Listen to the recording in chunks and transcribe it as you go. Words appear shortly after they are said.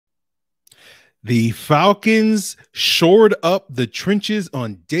The Falcons shored up the trenches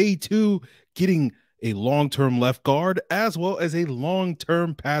on day 2, getting a long-term left guard as well as a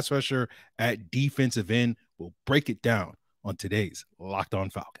long-term pass rusher at defensive end. We'll break it down on today's Locked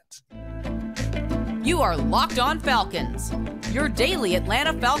On Falcons. You are Locked On Falcons, your daily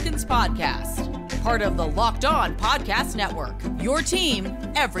Atlanta Falcons podcast. Part of the Locked On Podcast Network, your team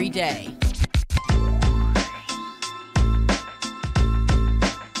every day.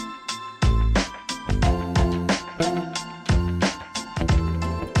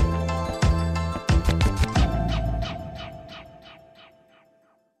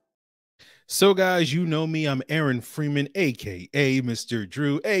 So, guys, you know me. I'm Aaron Freeman, a.k.a. Mr.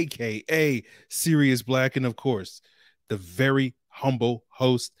 Drew, a.k.a. Sirius Black, and, of course, the very humble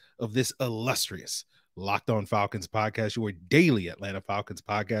host of this illustrious Locked On Falcons podcast, your daily Atlanta Falcons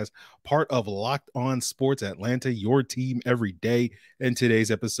podcast, part of Locked On Sports Atlanta, your team every day. And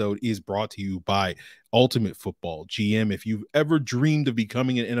today's episode is brought to you by Ultimate Football GM. If you've ever dreamed of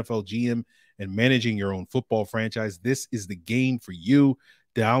becoming an NFL GM and managing your own football franchise, this is the game for you.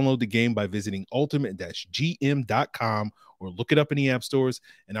 Download the game by visiting ultimate-gm.com or look it up in the app stores,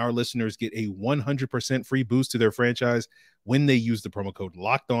 and our listeners get a 100% free boost to their franchise when they use the promo code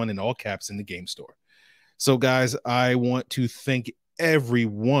LOCKEDON in all caps in the game store. So, guys, I want to thank every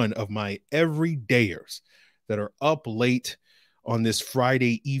one of my everydayers that are up late on this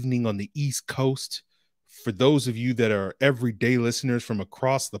Friday evening on the East Coast. For those of you that are everyday listeners from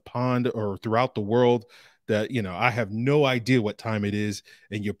across the pond or throughout the world, that, you know, I have no idea what time it is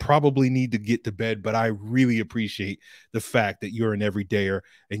and you probably need to get to bed, but I really appreciate the fact that you're an everydayer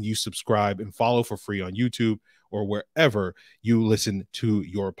and you subscribe and follow for free on YouTube or wherever you listen to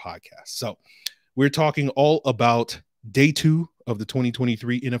your podcast. So we're talking all about day 2 of the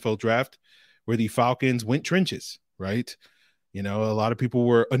 2023 NFL draft, where the Falcons went trenches, right? You know, a lot of people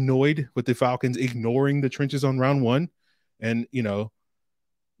were annoyed with the Falcons ignoring the trenches on round 1. And, you know,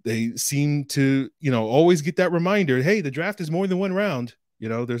 they seem to, always get that reminder, hey, the draft is more than one round.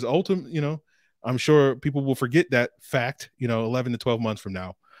 There's ultimate, I'm sure people will forget that fact, 11 to 12 months from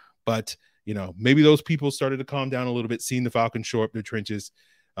now. But, maybe those people started to calm down a little bit, seeing the Falcons shore up their trenches.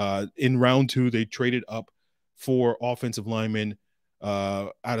 In round 2, they traded up for offensive linemen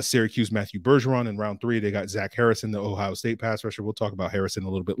out of Syracuse, Matthew Bergeron. In round 3, they got Zach Harrison, the Ohio State pass rusher. We'll talk about Harrison a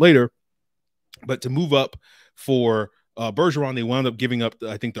little bit later. But to move up for Bergeron, they wound up giving up,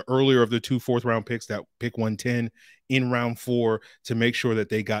 I think, the earlier of the 2 fourth-round picks, that pick 110 in round 4, to make sure that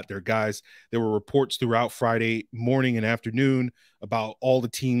they got their guys. There were reports throughout Friday morning and afternoon about all the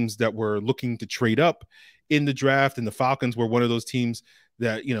teams that were looking to trade up in the draft, and the Falcons were one of those teams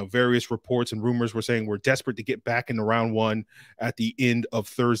that, various reports and rumors were saying were desperate to get back into round 1 at the end of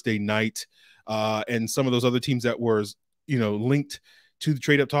Thursday night. And some of those other teams that were, linked to the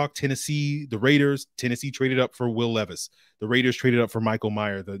trade-up talk, Tennessee, the Raiders. Tennessee traded up for Will Levis. The Raiders traded up for Michael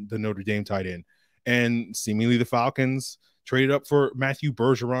Mayer, the Notre Dame tight end. And seemingly the Falcons traded up for Matthew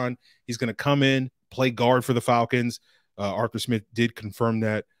Bergeron. He's going to come in, play guard for the Falcons. Arthur Smith did confirm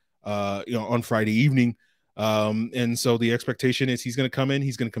that, on Friday evening. And so the expectation is he's going to come in.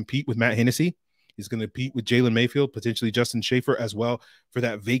 He's going to compete with Matt Hennessy. He's going to compete with Jalen Mayfield, potentially Justin Schaefer as well, for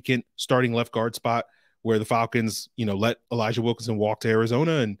that vacant starting left guard spot, where the Falcons, let Elijah Wilkinson walk to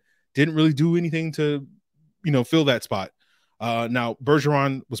Arizona and didn't really do anything to, fill that spot. Now,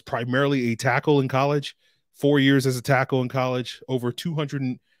 Bergeron was primarily a tackle in college, 4 years as a tackle in college, over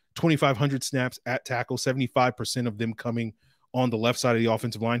 2,500 snaps at tackle, 75% of them coming on the left side of the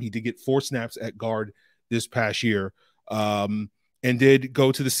offensive line. He did get 4 snaps at guard this past year, and did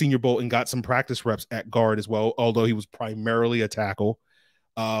go to the Senior Bowl and got some practice reps at guard as well, although he was primarily a tackle.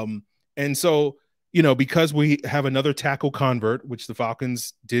 And so, because we have another tackle convert, which the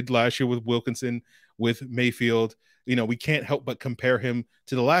Falcons did last year with Wilkinson, with Mayfield, we can't help but compare him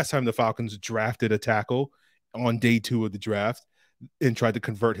to the last time the Falcons drafted a tackle on day 2 of the draft and tried to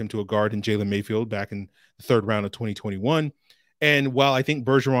convert him to a guard in Jalen Mayfield back in the 3rd round of 2021. And while I think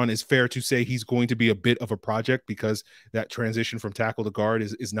Bergeron is fair to say he's going to be a bit of a project, because that transition from tackle to guard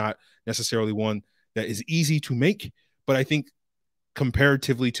is not necessarily one that is easy to make, but I think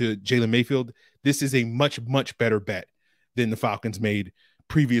comparatively to Jalen Mayfield, this is a much, much better bet than the Falcons made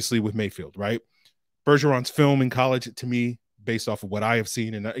previously with Mayfield, right? Bergeron's film in college, to me, based off of what I have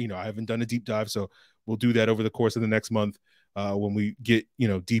seen, and, I haven't done a deep dive, so we'll do that over the course of the next month when we get,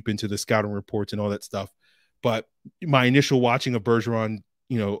 deep into the scouting reports and all that stuff. But my initial watching of Bergeron,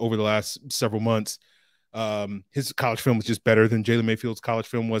 over the last several months, his college film was just better than Jalen Mayfield's college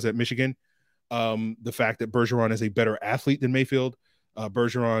film was at Michigan. The fact that Bergeron is a better athlete than Mayfield.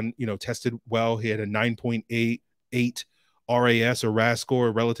 Bergeron, tested well. He had a 9.88 RAS or RAS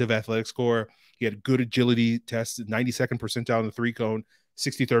score, relative athletic score. He had good agility tests, 92nd percentile in the 3-cone,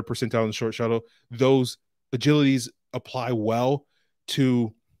 63rd percentile in the short shuttle. Those agilities apply well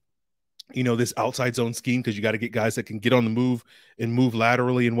to, this outside zone scheme, because you got to get guys that can get on the move and move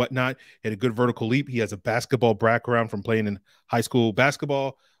laterally and whatnot. He had a good vertical leap. He has a basketball background from playing in high school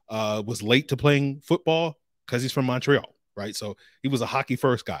basketball, was late to playing football because he's from Montreal, right? So he was a hockey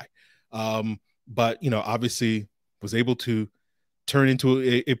first guy. But, obviously was able to turn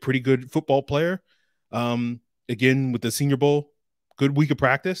into a pretty good football player. Again, with the Senior Bowl, good week of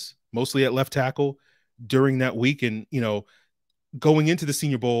practice, mostly at left tackle during that week. And, going into the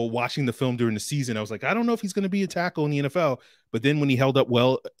Senior Bowl, watching the film during the season, I was like, I don't know if he's going to be a tackle in the NFL. But then when he held up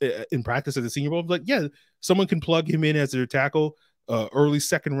well in practice at the Senior Bowl, I was like, yeah, someone can plug him in as their tackle, early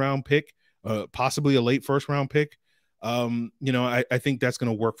 2nd round pick, possibly a late 1st round pick. I think that's going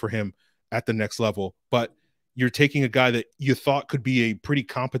to work for him at the next level. But you're taking a guy that you thought could be a pretty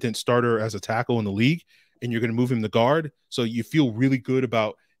competent starter as a tackle in the league, and you're going to move him to guard. So you feel really good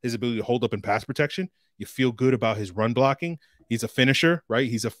about his ability to hold up in pass protection. You feel good about his run blocking. He's a finisher, right?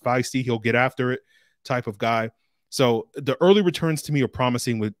 He's a feisty, he'll get after it type of guy. So the early returns to me are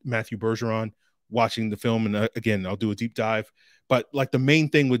promising with Matthew Bergeron, watching the film. And again, I'll do a deep dive. But like the main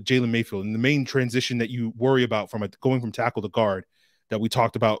thing with Jalen Mayfield and the main transition that you worry about from going from tackle to guard that we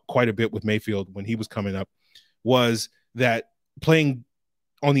talked about quite a bit with Mayfield when he was coming up was that playing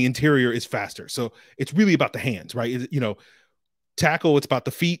on the interior is faster. So it's really about the hands, right? Tackle, it's about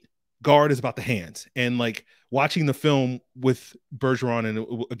the feet. Guard is about the hands. And like watching the film with Bergeron,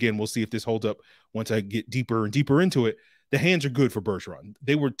 and again, we'll see if this holds up once I get deeper and deeper into it. The hands are good for Bergeron.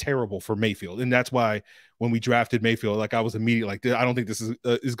 They were terrible for Mayfield. And that's why when we drafted Mayfield, like I was immediately like, I don't think this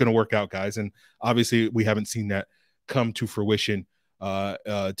is going to work out, guys. And obviously we haven't seen that come to fruition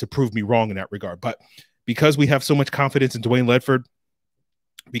to prove me wrong in that regard. But because we have so much confidence in Dwayne Ledford,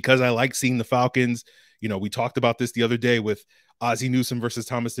 because I like seeing the Falcons, we talked about this the other day with Ozzie Newsome versus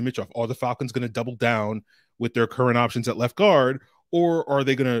Thomas Dimitroff. Are the Falcons going to double down with their current options at left guard, or are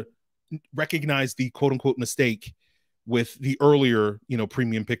they going to recognize the quote unquote mistake with the earlier,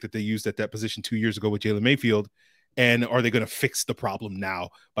 premium pick that they used at that position 2 years ago with Jalen Mayfield? And are they going to fix the problem now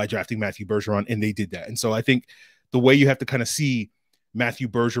by drafting Matthew Bergeron? And they did that. And so I think the way you have to kind of see Matthew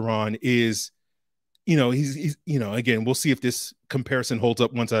Bergeron is, he's again, we'll see if this comparison holds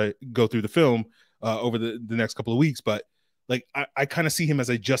up once I go through the film over the next couple of weeks. But like, I kind of see him as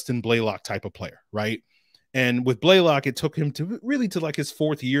a Justin Blaylock type of player, right? And with Blaylock, it took him to like his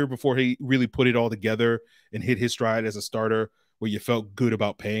 4th year before he really put it all together and hit his stride as a starter where you felt good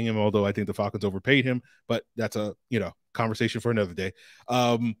about paying him, although I think the Falcons overpaid him, but that's a, conversation for another day.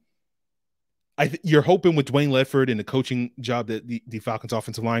 You're hoping with Dwayne Ledford and the coaching job that the Falcons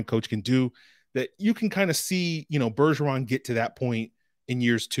offensive line coach can do, that you can kind of see, Bergeron get to that point in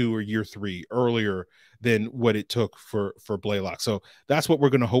years 2 or year 3 earlier than what it took for Blaylock. So that's what we're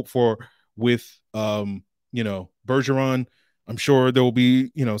going to hope for with, Bergeron. I'm sure there will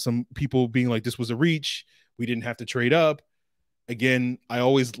be, some people being like, this was a reach. We didn't have to trade up. Again, I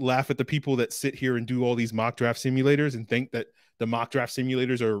always laugh at the people that sit here and do all these mock draft simulators and think that the mock draft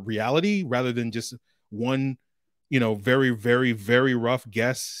simulators are reality rather than just one, very, very, very rough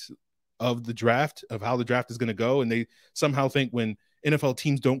guess of the draft, of how the draft is going to go. And they somehow think when NFL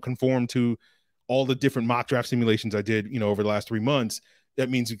teams don't conform to all the different mock draft simulations I did, over the last 3 months, that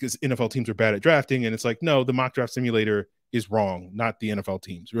means because NFL teams are bad at drafting. And it's like, no, the mock draft simulator is wrong, not the NFL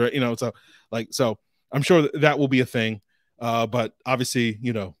teams, right? So I'm sure that will be a thing. But obviously,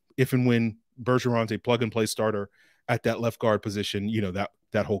 if and when Bergeron's a plug and play starter at that left guard position,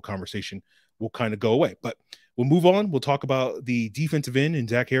 that whole conversation will kind of go away. But we'll move on. We'll talk about the defensive end and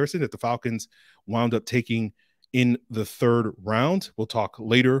Zach Harrison that the Falcons wound up taking in the 3rd round. We'll talk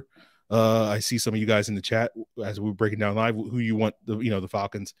later. I see some of you guys in the chat as we're breaking down live who you want the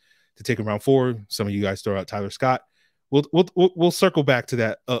Falcons to take in round 4. Some of you guys throw out Tyler Scott. We'll circle back to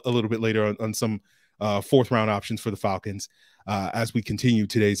that a little bit later on some 4th round options for the Falcons as we continue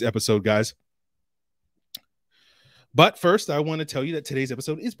today's episode, guys. But first, I want to tell you that today's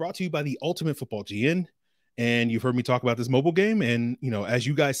episode is brought to you by the Ultimate Football GN. And you've heard me talk about this mobile game. And, as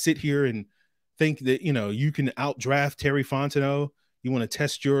you guys sit here and think that, you can outdraft Terry Fontenot, you want to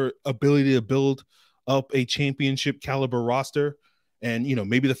test your ability to build up a championship caliber roster. And,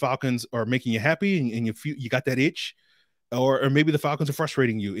 maybe the Falcons are making you happy and you got that itch. Or maybe the Falcons are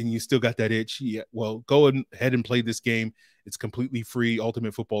frustrating you and you still got that itch. Yeah, well, go ahead and play this game. It's completely free.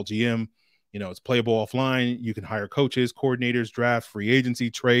 Ultimate Football GM. It's playable offline. You can hire coaches, coordinators, draft, free agency,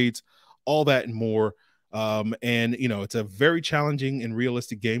 trades, all that and more. And it's a very challenging and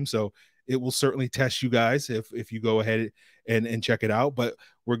realistic game. So it will certainly test you guys if you go ahead and check it out. But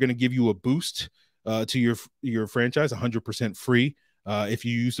we're going to give you a boost to your franchise, 100% free. If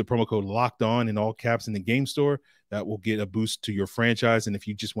you use the promo code Locked On in all caps in the game store, that will get a boost to your franchise. And if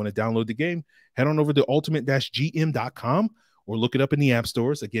you just want to download the game, head on over to ultimate-gm.com or look it up in the app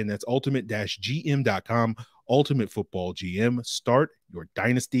stores. Again, that's ultimate-gm.com. Ultimate Football GM. Start your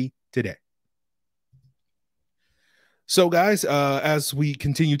dynasty today. So, guys, as we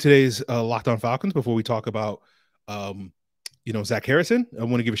continue today's Locked On Falcons, before we talk about Zach Harrison, I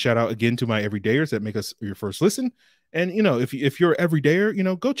want to give a shout out again to my everydayers that make us your first listen. And, if you're an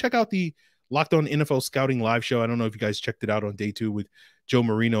everydayer, go check out the Locked On NFL Scouting live show. I don't know if you guys checked it out on day 2 with Joe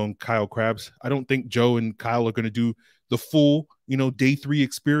Marino and Kyle Krabs. I don't think Joe and Kyle are going to do the full, day 3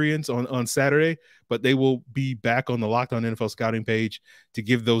 experience on Saturday, but they will be back on the Locked On NFL Scouting page to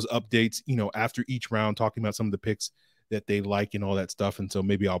give those updates, after each round, talking about some of the picks that they like and all that stuff. And so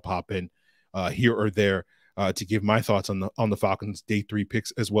maybe I'll pop in here or there to give my thoughts on the Falcons day 3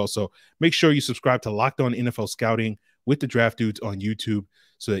 picks as well. So make sure you subscribe to Locked On NFL Scouting with the Draft Dudes on YouTube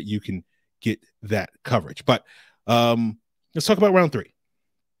so that you can get that coverage. But let's talk about round 3.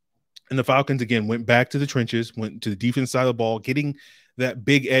 And the Falcons, again, went back to the trenches, went to the defense side of the ball, getting that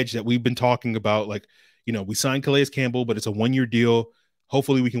big edge that we've been talking about. Like, we signed Calais Campbell, but it's a 1-year deal.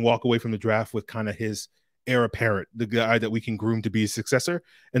 Hopefully we can walk away from the draft with kind of his heir apparent, the guy that we can groom to be a successor.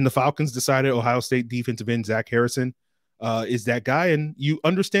 And the Falcons decided Ohio State defensive end Zach Harrison is that guy. And you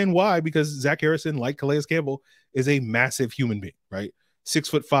understand why, because Zach Harrison, like Calais Campbell, is a massive human being, right?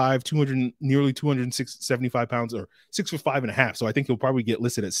 6'5", nearly 275 pounds, or 6'5.5". So I think he'll probably get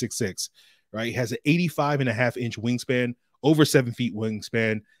listed at 6'6", right? He has an 85.5-inch wingspan, over 7 feet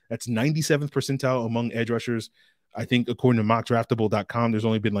wingspan. That's 97th percentile among edge rushers. I think according to mockdraftable.com, there's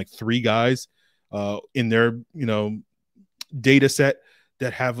only been like 3 guys in their, data set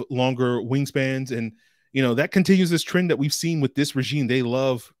that have longer wingspans. And, that continues this trend that we've seen with this regime. They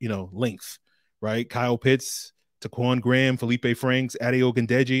love, length, right? Kyle Pitts, Taquan Graham, Felipe Franks, Ade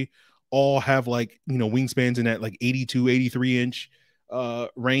Ogundeji all have wingspans in that 82, 83-inch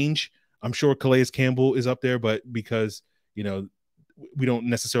range. I'm sure Calais Campbell is up there, but because, we don't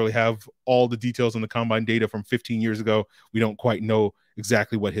necessarily have all the details on the combine data from 15 years ago, we don't quite know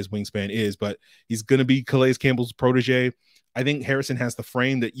exactly what his wingspan is, but he's going to be Calais Campbell's protege. I think Harrison has the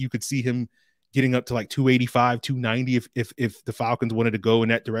frame that you could see him getting up to 285, 290 if the Falcons wanted to go in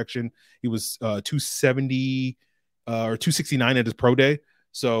that direction. He was 270 or 269 at his pro day.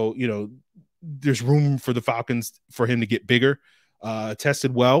 So, there's room for the Falcons for him to get bigger.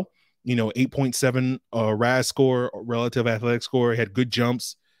 Tested well, 8.7 RAS score, relative athletic score, had good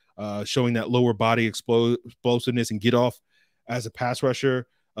jumps, showing that lower body explosiveness and get off as a pass rusher.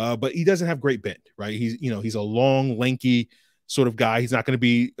 But he doesn't have great bend, right? He's a long, lanky sort of guy. He's not going to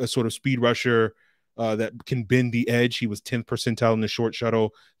be a sort of speed rusher that can bend the edge. He was 10th percentile in the short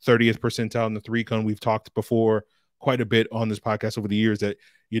shuttle, 30th percentile in the 3-cone. We've talked before quite a bit on this podcast over the years that,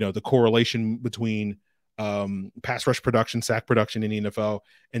 the correlation between pass rush production, sack production in the NFL,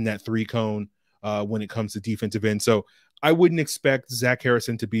 and that 3-cone when it comes to defensive end. So I wouldn't expect Zach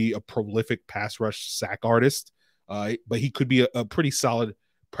Harrison to be a prolific pass rush sack artist, but he could be a pretty solid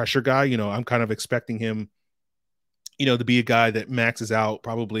pressure guy. I'm kind of expecting him, to be a guy that maxes out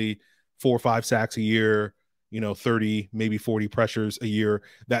probably 4 or 5 sacks a year, 30, maybe 40 pressures a year,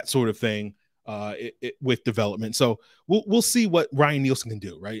 that sort of thing. With development. So we'll see what Ryan Nielsen can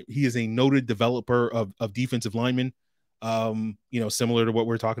do, right? He is a noted developer of defensive linemen, similar to what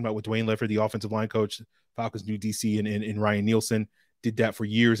we're talking about with Dwayne Leffert, the offensive line coach, Falcons new DC, and Ryan Nielsen did that for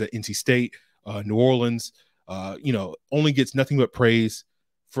years at NC State, New Orleans, only gets nothing but praise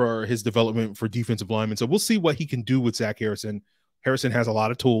for his development for defensive linemen. So we'll see what he can do with Zach Harrison. Harrison has a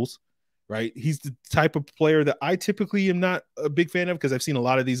lot of tools, right? He's the type of player that I typically am not a big fan of, because I've seen a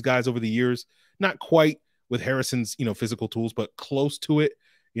lot of these guys over the years, not quite with Harrison's, physical tools, but close to it.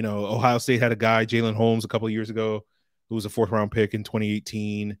 Ohio State had a guy, Jalen Holmes, a couple of years ago, who was a 4th-round pick in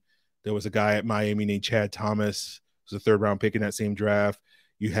 2018. There was a guy at Miami named Chad Thomas, who was a 3rd-round pick in that same draft.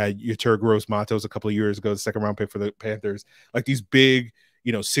 You had Yetur Gross-Matos a couple of years ago, the 2nd-round pick for the Panthers. Like these big,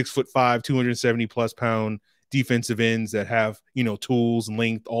 6'5", 270+ pound defensive ends that have, tools and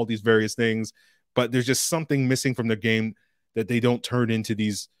length, all these various things, but there's just something missing from their game that they don't turn into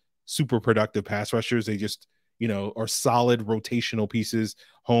these super productive pass rushers. They just, are solid rotational pieces.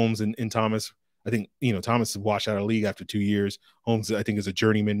 Holmes and Thomas, I think, Thomas washed out of the league after 2 years. Holmes, I think, is a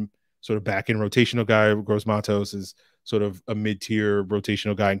journeyman sort of back end rotational guy. Gross Matos is sort of a mid-tier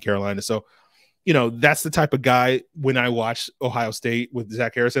rotational guy in Carolina. So, that's the type of guy when I watch Ohio State with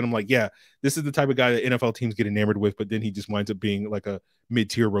Zach Harrison, I'm like, yeah, this is the type of guy that NFL teams get enamored with, but then he just winds up being like a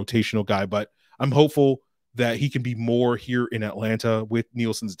mid-tier rotational guy. But I'm hopeful that he can be more here in Atlanta with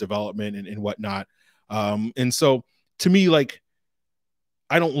Nielsen's development and whatnot. And so to me, like,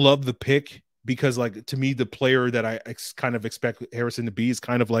 I don't love the pick because, like, to me, the player that I kind of expect Harrison to be is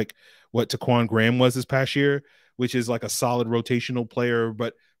kind of like what Taquan Graham was this past year, which is like a solid rotational player,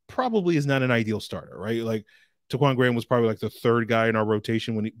 but probably is not an ideal starter, right? Like, Taquan Graham was probably like the third guy in our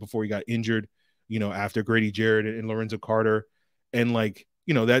rotation before he got injured, after Grady Jarrett and Lorenzo Carter. And, like,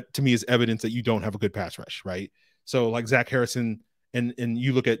 that to me is evidence that you don't have a good pass rush, right? So, like, Zach Harrison and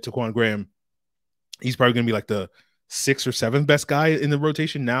you look at Taquan Graham, he's probably going to be like the 6th or 7th best guy in the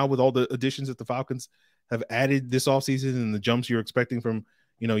rotation now with all the additions that the Falcons have added this offseason and the jumps you're expecting from,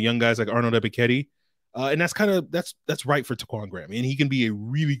 young guys like Arnold Ebiketie. And that's kind of, that's right for Taquan Graham. And he can be a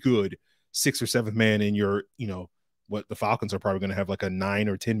really good 6th or 7th man in your, what the Falcons are probably going to have like a 9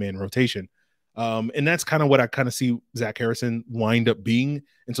 or 10 man rotation. And that's kind of what I kind of see Zach Harrison wind up being.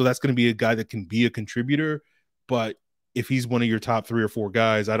 And so that's going to be a guy that can be a contributor, but if he's one of your top 3 or 4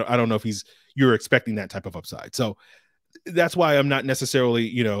 guys, I don't know if you're expecting that type of upside. So that's why I'm not necessarily,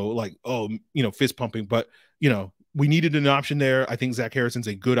 like, fist pumping, but, we needed an option there. I think Zach Harrison's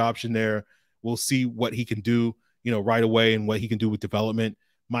a good option there. We'll see what he can do, right away and what he can do with development.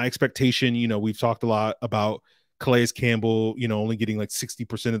 My expectation, we've talked a lot about Calais Campbell, only getting like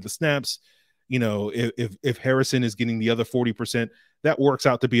 60% of the snaps. If Harrison is getting the other 40%, that works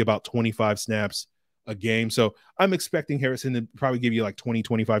out to be about 25 snaps a game. So I'm expecting Harrison to probably give you like 20,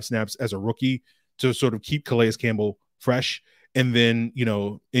 25 snaps as a rookie to sort of keep Calais Campbell fresh. And then,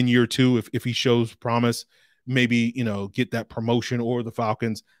 in year 2, if he shows promise, maybe, get that promotion, or the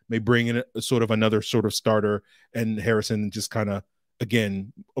Falcons may bring in a sort of another sort of starter, and Harrison just kind of,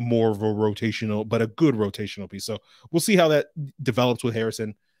 again, more of a rotational, but a good rotational piece. So we'll see how that develops with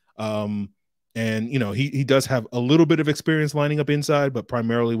Harrison. And, he does have a little bit of experience lining up inside, but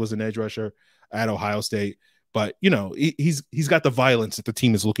primarily was an edge rusher at Ohio State. But, he's got the violence that the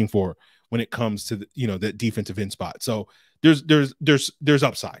team is looking for when it comes to the, that defensive end spot. So there's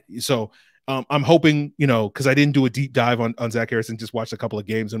upside. So I'm hoping, because I didn't do a deep dive on Zach Harrison, just watched a couple of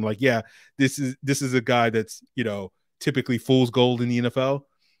games. And I'm like, yeah, this is a guy that's, typically fool's gold in the NFL.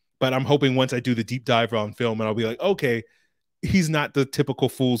 But I'm hoping once I do the deep dive on film, and I'll be like, okay, he's not the typical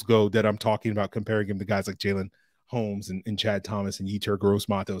fool's gold that I'm talking about, comparing him to guys like Jalen Holmes and Chad Thomas and Yetur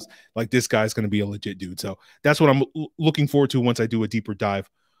Gross-Matos. Like, this guy's going to be a legit dude. So that's what I'm looking forward to once I do a deeper dive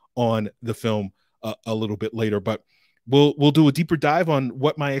on the film a little bit later. But we'll do a deeper dive on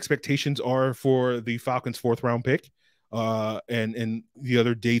what my expectations are for the Falcons' 4th round pick and the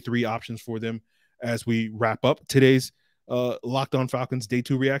other day 3 options for them as we wrap up today's Locked On Falcons day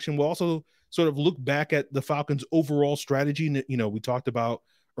 2 reaction. We'll also sort of look back at the Falcons' overall strategy. We talked about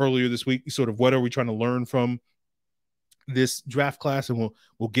earlier this week, sort of what are we trying to learn from this draft class, and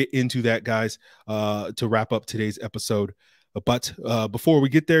we'll get into that, guys, to wrap up today's episode. But before we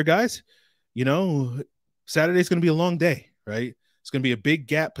get there, guys, Saturday's going to be a long day, right? It's going to be a big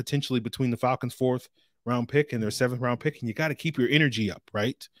gap potentially between the Falcons' 4th round pick and their 7th round pick, and you got to keep your energy up,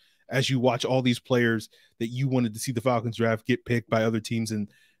 right? As you watch all these players that you wanted to see the Falcons draft get picked by other teams in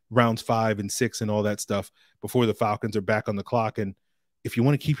rounds 5 and 6 and all that stuff before the Falcons are back on the clock. And if you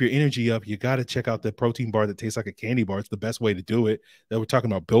want to keep your energy up, you got to check out the protein bar that tastes like a candy bar. It's the best way to do it. That we're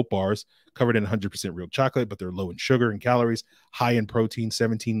talking about Built Bars, covered in 100% real chocolate, but they're low in sugar and calories, high in protein,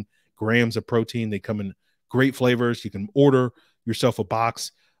 17 grams of protein. They come in great flavors. You can order yourself a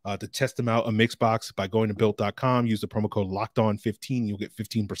box to test them out, a mix box, by going to built.com. Use the promo code LOCKEDON15. You'll get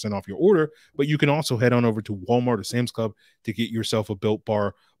 15% off your order. But you can also head on over to Walmart or Sam's Club to get yourself a Built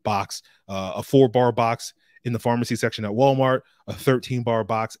Bar box, a 4-bar box in the pharmacy section at Walmart, a 13-bar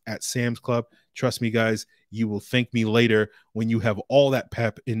box at Sam's Club. Trust me, guys, you will thank me later when you have all that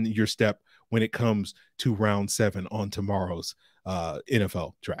pep in your step when it comes to round 7 on tomorrow's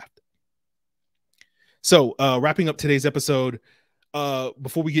NFL draft. So wrapping up today's episode,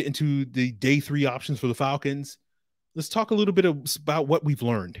 before we get into the day 3 options for the Falcons, let's talk a little bit about what we've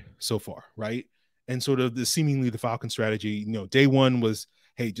learned so far, right? And sort of seemingly the Falcon strategy. Day 1 was,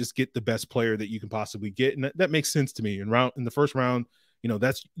 hey, just get the best player that you can possibly get. And that makes sense to me. In the first round,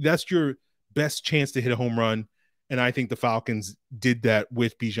 that's your best chance to hit a home run. And I think the Falcons did that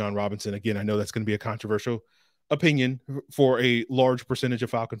with Bijan Robinson. Again, I know that's going to be a controversial opinion for a large percentage of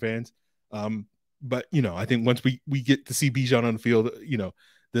Falcon fans. But, I think once we get to see Bijan on the field,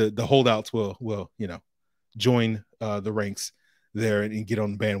 the holdouts will join the ranks there and get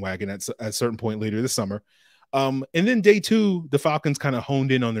on the bandwagon at a certain point later this summer. And then day 2, the Falcons kind of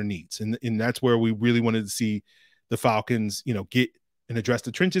honed in on their needs. And that's where we really wanted to see the Falcons, get and address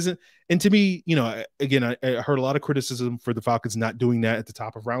the trenches. And to me, again, I heard a lot of criticism for the Falcons not doing that at the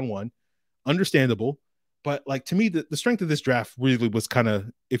top of round 1. Understandable. But like, to me, the strength of this draft really was kind of,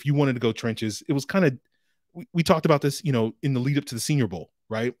 if you wanted to go trenches, it was kind of, we talked about this, in the lead up to the Senior Bowl,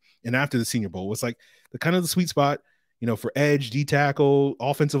 right? And after the Senior Bowl was like the kind of the sweet spot, for edge, D tackle,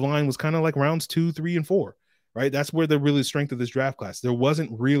 offensive line was kind of like rounds 2, 3, and 4, right? That's where the really strength of this draft class. There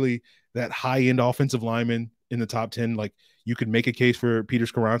wasn't really that high end offensive lineman in the top 10. Like, you could make a case for Peter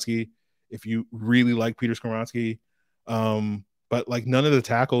Skoronski if you really like Peter Skoronski. But like, none of the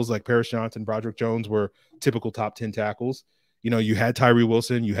tackles like Paris Johnson, Broderick Jones were typical top 10 tackles. You had Tyree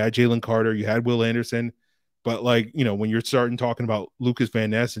Wilson, you had Jalen Carter, you had Will Anderson. But like, when you're starting talking about Lucas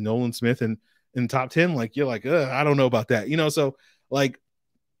Van Ness and Nolan Smith and in the top 10, like, you're like, I don't know about that. So like,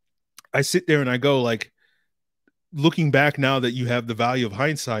 I sit there and I go, like, looking back now that you have the value of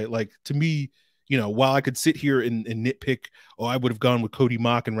hindsight, like, to me, while I could sit here and nitpick, I would have gone with Cody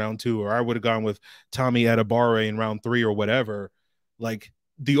Mock in round 2, or I would have gone with Tommy Adebawore in round 3 or whatever, like,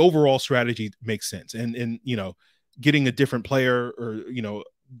 the overall strategy makes sense. And getting a different player, or,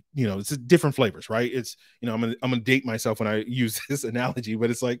 it's different flavors, right? It's, I'm gonna date myself when I use this analogy, but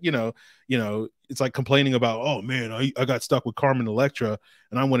it's like, it's like complaining about, oh man, I got stuck with Carmen Electra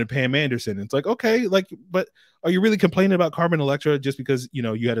and I wanted Pam Anderson. And it's like, okay, like, but are you really complaining about Carmen Electra just because,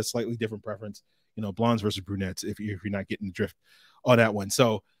 you had a slightly different preference, blondes versus brunettes, if you're not getting the drift on that one.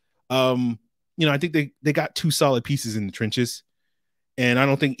 So, I think they got 2 solid pieces in the trenches, and I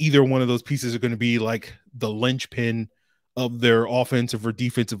don't think either one of those pieces are going to be like the linchpin of their offensive or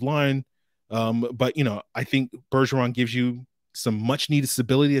defensive line. But, I think Bergeron gives you some much needed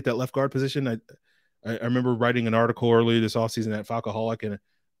stability at that left guard position. I remember writing an article earlier this offseason at Falcoholic, and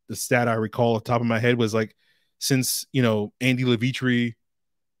the stat I recall off the top of my head was like, since, Andy Levitri,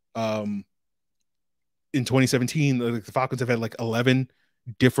 in 2017, the Falcons have had like 11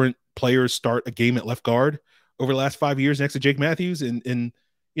 different players start a game at left guard over the last 5 years next to Jake Matthews. And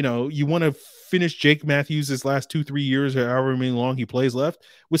you want to finish Jake Matthews his last 2-3 years, or however many long he plays left,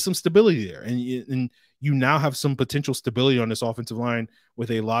 with some stability there. And you now have some potential stability on this offensive line with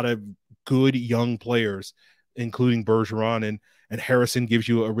a lot of good young players, including Bergeron, and Harrison gives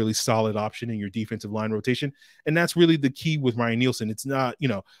you a really solid option in your defensive line rotation. And that's really the key with Ryan Nielsen. It's not,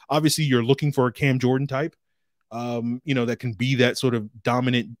 obviously you're looking for a Cam Jordan type, that can be that sort of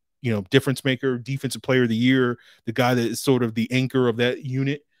dominant, difference maker, defensive player of the year, the guy that is sort of the anchor of that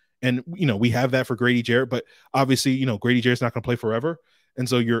unit. And, we have that for Grady Jarrett, but obviously, Grady Jarrett's not going to play forever. And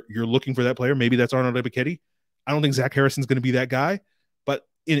so you're looking for that player. Maybe that's Arnold Ebiketie. I don't think Zach Harrison's going to be that guy, but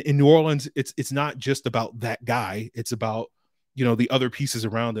in New Orleans, it's not just about that guy. It's about, the other pieces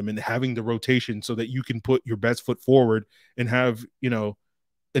around him and having the rotation so that you can put your best foot forward and have,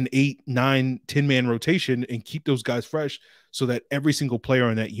 an 8, 9, 10-man rotation and keep those guys fresh, so that every single player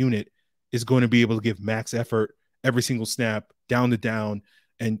on that unit is going to be able to give max effort every single snap, down to down,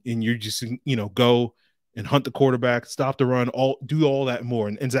 and you're just, go and hunt the quarterback, stop the run, do all that more.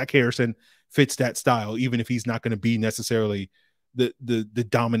 And Zach Harrison fits that style, even if he's not going to be necessarily the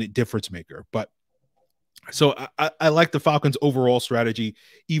dominant difference maker. But so I like the Falcons' overall strategy,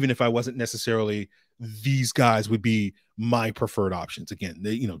 even if I wasn't necessarily, these guys would be my preferred options. Again,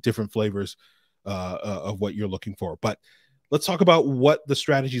 they, different flavors of what you're looking for. But let's talk about what the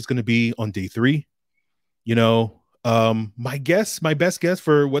strategy is going to be on day 3. My best guess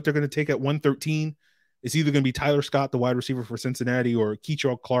for what they're going to take at 113 is either going to be Tyler Scott, the wide receiver for Cincinnati, or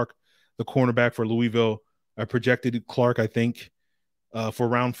Keichel Clark, the cornerback for Louisville. I projected Clark, I think, for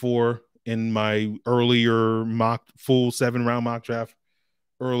round 4 in my earlier full 7-round mock draft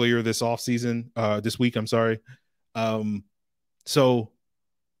earlier this week. I'm sorry. So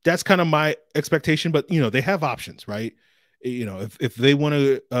that's kind of my expectation, but they have options, right? If they want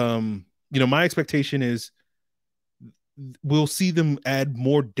to, my expectation is we'll see them add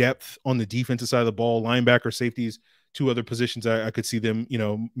more depth on the defensive side of the ball, linebacker, safeties, 2 other positions. I could see them,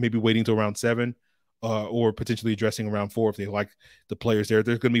 maybe waiting till round 7, or potentially addressing around 4 if they like the players there.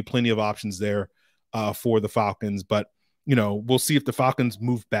 There's going to be plenty of options there for the Falcons, but we'll see if the Falcons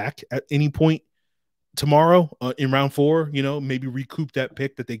move back at any point tomorrow in round 4, maybe recoup that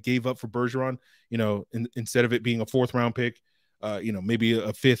pick that they gave up for Bergeron, instead of it being a 4th round pick, maybe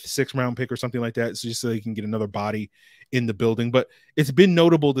a 5th, 6th round pick or something like that. So just so they can get another body in the building. But it's been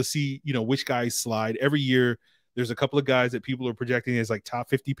notable to see, which guys slide every year. There's a couple of guys that people are projecting as like top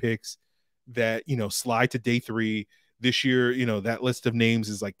 50 picks that, slide to day 3 this year. That list of names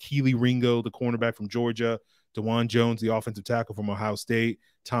is like Keely Ringo, the cornerback from Georgia, DeJuan Jones, the offensive tackle from Ohio State,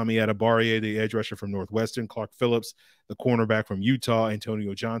 Tommy Adebawore, the edge rusher from Northwestern, Clark Phillips, the cornerback from Utah,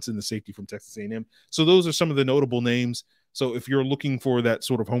 Antonio Johnson, the safety from Texas A&M. So those are some of the notable names. So if you're looking for that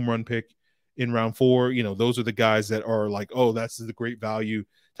sort of home run pick in round 4, those are the guys that are like, oh, that's the great value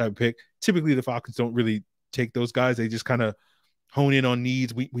type of pick. Typically the Falcons don't really take those guys. They just kind of hone in on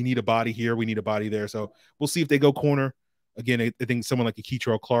needs. We need a body here. We need a body there. So we'll see if they go corner. Again, I think someone like a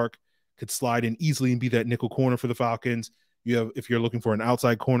Keitrell Clark could slide in easily and be that nickel corner for the Falcons. You have, if you're looking for an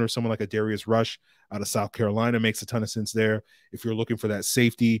outside corner, someone like a Darius Rush out of South Carolina makes a ton of sense there. If you're looking for that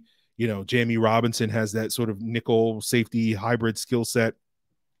safety, Jamie Robinson has that sort of nickel safety hybrid skill set.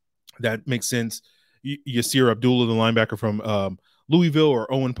 That makes sense. Yasir Abdullah, the linebacker from Louisville,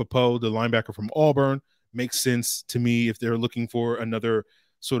 or Owen Popo, the linebacker from Auburn, makes sense to me if they're looking for another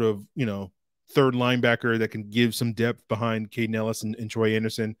sort of, third linebacker that can give some depth behind Caden Ellis and Troy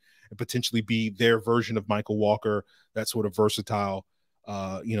Anderson and potentially be their version of Michael Walker, that sort of versatile,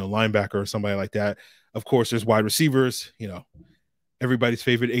 linebacker or somebody like that. Of course, there's wide receivers, everybody's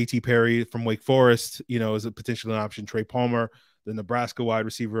favorite A.T. Perry from Wake Forest, is a potential option. Trey Palmer, the Nebraska wide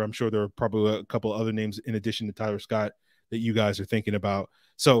receiver. I'm sure there are probably a couple other names in addition to Tyler Scott that you guys are thinking about.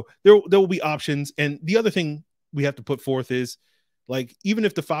 So there will be options. And the other thing we have to put forth is, like, even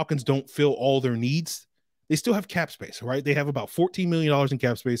if the Falcons don't fill all their needs, they still have cap space, right? They have about $14 million in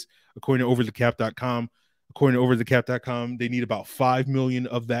cap space, according to overthecap.com. According to overthecap.com, they need about $5 million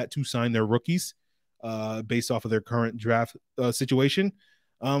of that to sign their rookies based off of their current draft situation.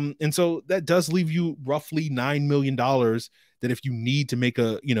 And so that does leave you roughly $9 million that if you need to make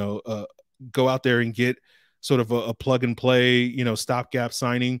go out there and get sort of a plug and play, stopgap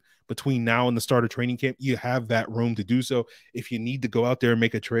signing between now and the start of training camp, you have that room to do so. If you need to go out there and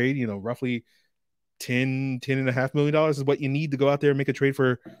make a trade, roughly $10.5 million is what you need to go out there and make a trade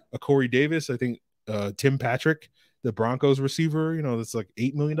for a Corey Davis. I think Tim Patrick, the Broncos receiver, that's like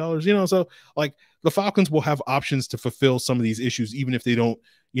 $8 million, so like the Falcons will have options to fulfill some of these issues, even if they don't,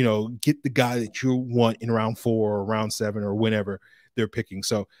 get the guy that you want in round 4 or round 7 or whenever they're picking.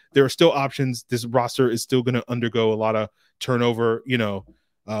 So there are still options. This roster is still going to undergo a lot of turnover.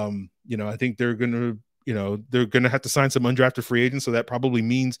 I think they're going to have to sign some undrafted free agents. So that probably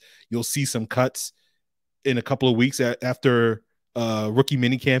means you'll see some cuts in a couple of weeks after rookie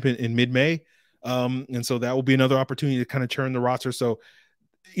minicamp in mid-May. And so that will be another opportunity to kind of churn the roster. So,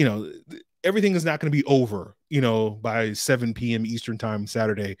 everything is not going to be over, by 7 p.m. Eastern time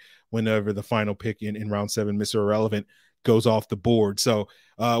Saturday, whenever the final pick in round 7, Mr. Irrelevant, goes off the board. So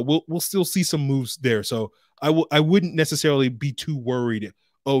we'll still see some moves there. So I wouldn't necessarily be too worried.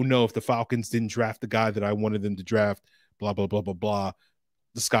 Oh no, if the Falcons didn't draft the guy that I wanted them to draft, blah, blah, blah, blah, blah,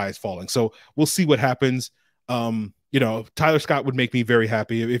 the sky is falling. So we'll see what happens. Tyler Scott would make me very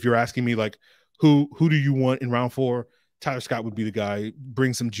happy. If you're asking me, like, who do you want in round 4? Tyler Scott would be the guy.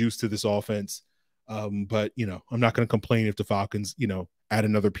 Bring some juice to this offense. But I'm not going to complain if the Falcons, add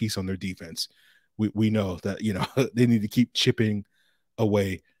another piece on their defense. We know that, they need to keep chipping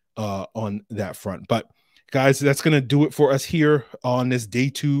away on that front. But guys, that's going to do it for us here on this day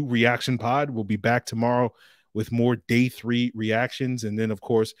 2 reaction pod. We'll be back tomorrow with more day 3 reactions. And then, of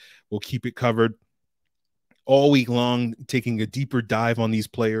course, we'll keep it covered all week long, taking a deeper dive on these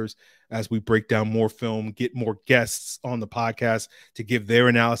players as we break down more film, get more guests on the podcast to give their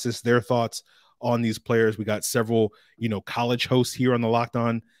analysis, their thoughts on these players. We got several, college hosts here on the Locked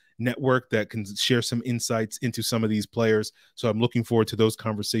On Network that can share some insights into some of these players. So I'm looking forward to those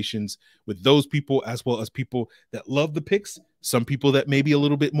conversations with those people, as well as people that love the picks, some people that may be a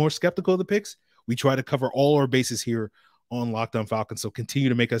little bit more skeptical of the picks. We try to cover all our bases here on Locked On Falcons. So continue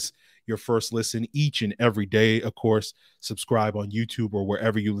to make us your first listen each and every day. Of course, subscribe on YouTube or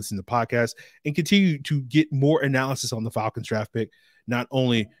wherever you listen to podcasts, and continue to get more analysis on the Falcons draft pick, not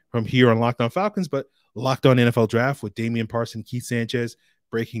only from here on Locked On Falcons, but Locked On NFL Draft with Damian Parson, Keith Sanchez,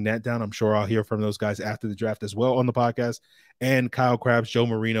 breaking that down. I'm sure I'll hear from those guys after the draft as well on the podcast, and Kyle Krabs, Joe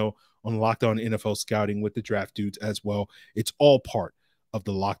Marino on Locked On NFL Scouting with the Draft Dudes as well. It's all part of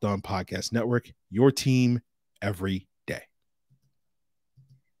the Locked On Podcast Network, your team every